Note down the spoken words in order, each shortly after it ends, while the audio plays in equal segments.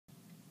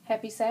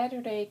Happy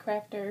Saturday,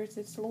 crafters.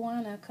 It's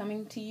Luana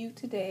coming to you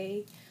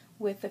today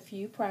with a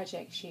few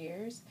project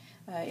shares.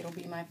 It'll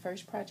be my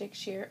first project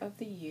share of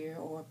the year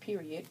or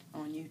period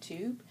on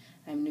YouTube.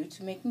 I'm new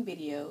to making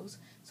videos,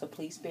 so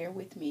please bear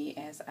with me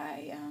as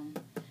I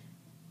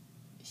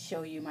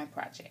show you my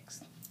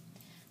projects.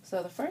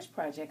 So the first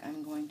project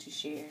I'm going to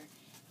share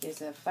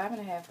is a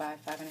 5.5 by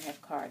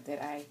 5.5 card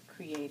that I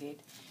created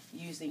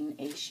using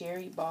a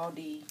Sherry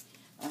Baldy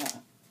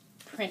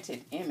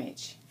printed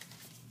image.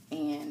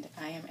 And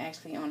I am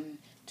actually on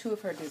two of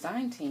her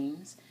design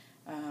teams,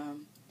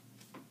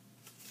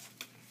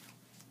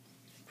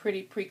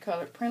 Pretty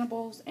Pre-Colored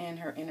Printables and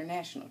her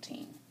international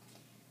team.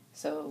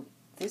 So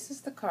this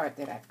is the card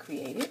that I've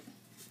created.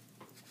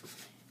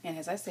 And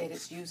as I said,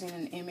 it's using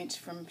an image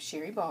from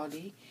Sherry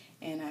Baldy,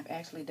 and I've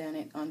actually done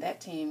it on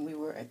that team. We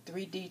were a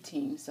 3D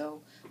team,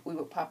 so we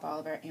would pop all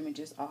of our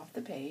images off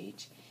the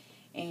page.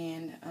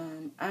 And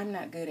I'm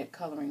not good at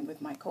coloring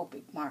with my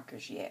Copic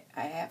markers yet.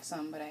 I have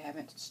some, but I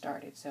haven't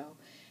started. So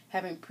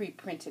having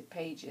pre-printed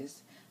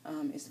pages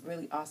is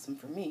really awesome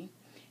for me.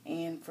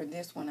 And for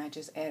this one, I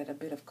just added a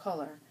bit of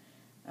color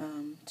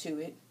to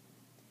it.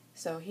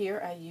 So here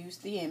I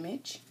used the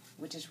image,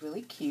 which is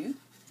really cute.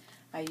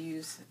 I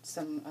used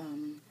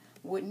some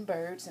wooden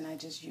birds, and I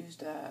just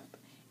used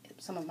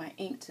some of my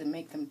ink to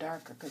make them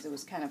darker because it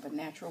was kind of a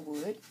natural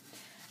wood.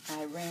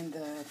 I ran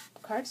the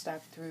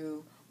cardstock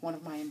through one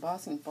of my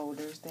embossing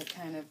folders that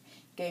kind of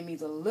gave me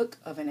the look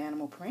of an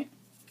animal print.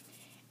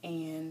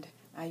 And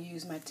I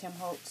used my Tim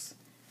Holtz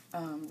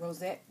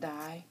rosette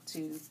die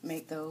to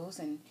make those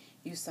and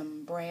use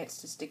some brads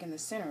to stick in the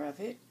center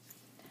of it.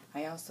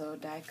 I also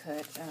die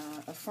cut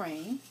a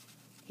frame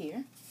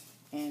here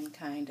and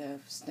kind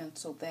of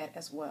stenciled that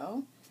as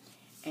well.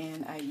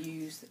 And I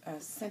used a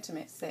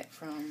sentiment set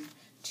from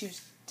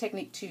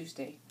Technique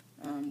Tuesday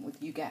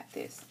with You Got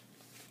This.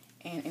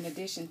 And in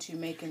addition to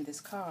making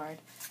this card,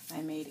 I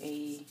made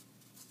a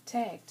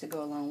tag to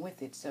go along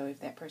with it. So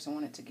if that person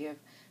wanted to give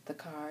the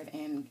card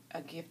and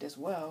a gift as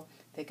well,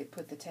 they could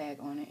put the tag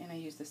on it. And I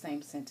used the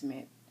same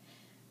sentiment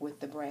with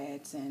the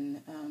brads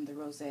and the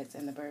rosettes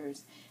and the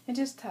birds, and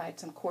just tied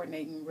some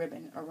coordinating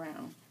ribbon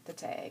around the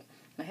tag.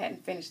 I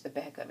hadn't finished the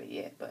back of it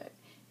yet, but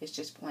it's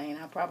just plain.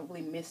 I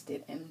probably missed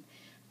it and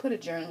put a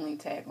journaling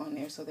tag on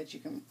there so that you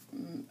can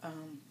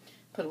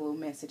put a little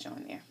message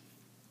on there.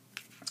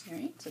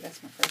 Alright, so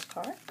that's my first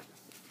card.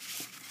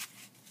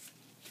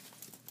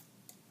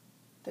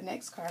 The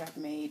next card I've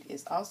made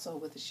is also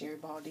with a Sherry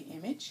Baldy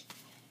image,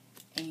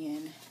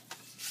 and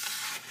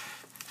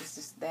this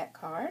is that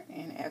card,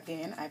 and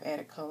again I've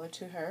added color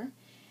to her.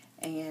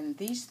 And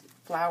these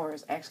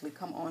flowers actually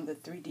come on the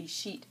 3D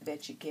sheet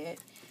that you get,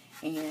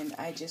 and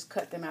I just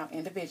cut them out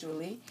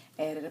individually,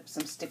 added up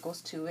some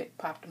stickles to it,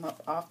 popped them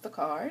up off the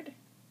card.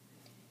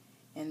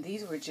 And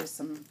these were just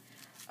some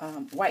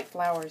white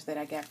flowers that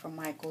I got from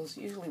Michael's.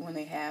 Usually when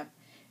they have,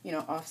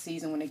 off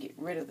season, when they get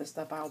rid of the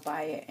stuff, I'll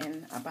buy it,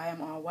 and I buy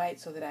them all white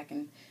so that I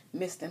can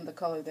mist them the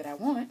color that I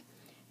want.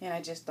 And I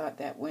just thought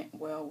that went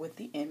well with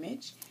the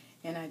image.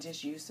 And I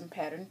just used some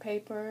pattern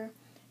paper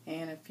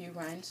and a few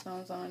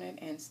rhinestones on it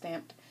and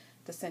stamped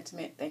the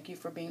sentiment, "Thank you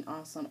for being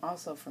awesome,"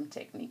 also from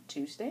Technique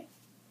Tuesday.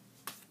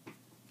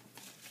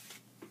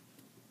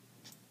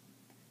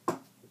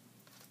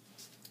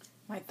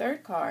 My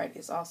third card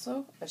is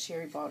also a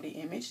Sherry Baldy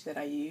image that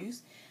I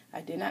used.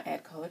 I did not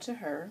add color to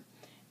her,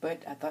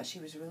 but I thought she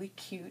was really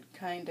cute,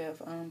 kind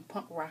of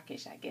punk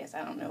rockish, I guess.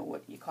 I don't know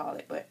what you call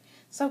it, but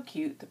so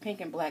cute. The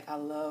pink and black I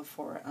love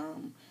for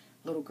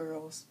little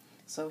girls.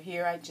 So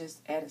here I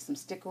just added some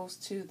stickles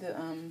to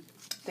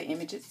the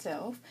image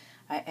itself.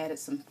 I added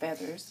some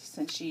feathers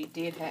since she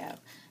did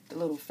have the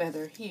little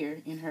feather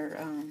here in her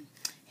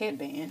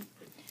headband.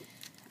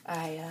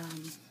 I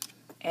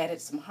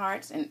added some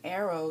hearts and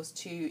arrows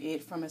to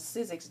it from a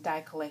Sizzix die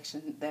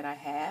collection that I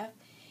have.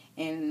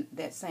 And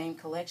that same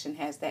collection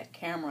has that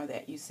camera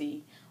that you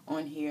see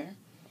on here.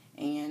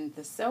 And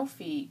the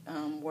selfie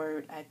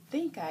word, I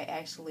think I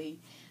actually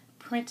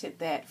printed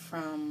that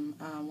from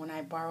when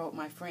I borrowed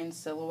my friend's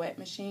Silhouette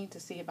machine to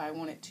see if I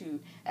wanted to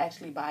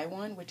actually buy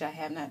one, which I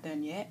have not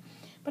done yet.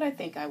 But I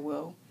think I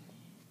will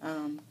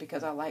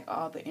because I like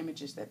all the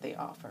images that they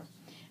offer.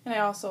 And I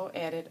also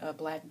added a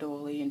black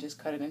doily and just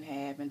cut it in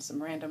half and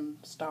some random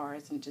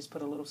stars and just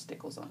put a little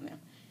stickles on them.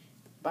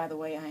 By the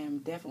way, I am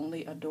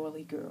definitely a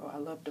doily girl. I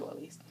love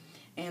doilies.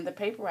 And the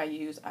paper I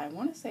use, I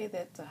want to say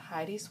that's a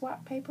Heidi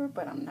Swapp paper,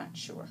 but I'm not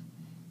sure.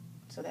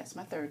 So that's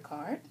my third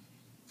card.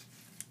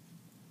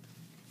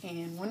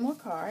 And one more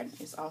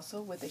card is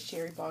also with a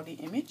Sherry Baldy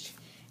image,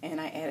 and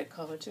I added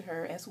color to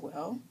her as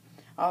well.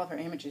 All of her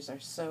images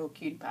are so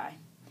cutie pie,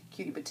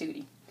 cutie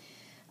patootie.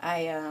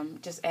 I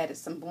just added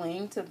some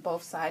bling to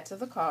both sides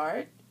of the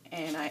card,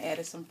 and I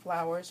added some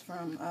flowers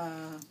from,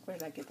 where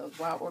did I get those?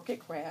 Wild Orchid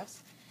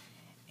Crafts.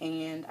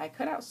 And I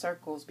cut out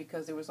circles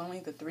because there was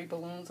only the 3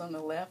 balloons on the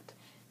left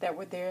that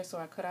were there, so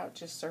I cut out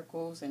just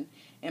circles and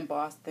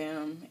embossed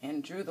them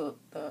and drew the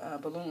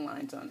balloon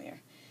lines on there.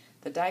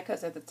 The die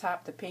cuts at the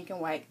top, the pink and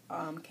white,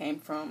 came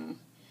from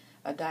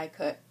a die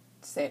cut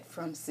set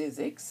from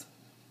Sizzix.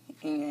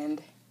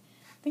 And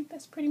think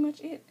that's pretty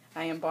much it.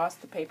 I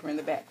embossed the paper in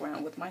the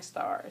background with my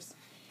stars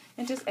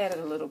and just added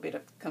a little bit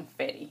of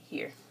confetti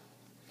here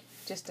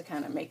just to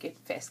kind of make it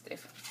festive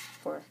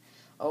for,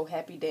 oh,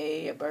 happy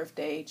day, a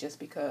birthday, just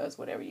because,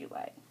 whatever you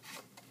like.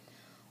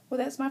 Well,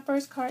 that's my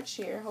first card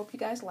share. Hope you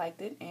guys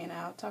liked it, and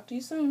I'll talk to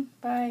you soon.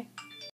 Bye.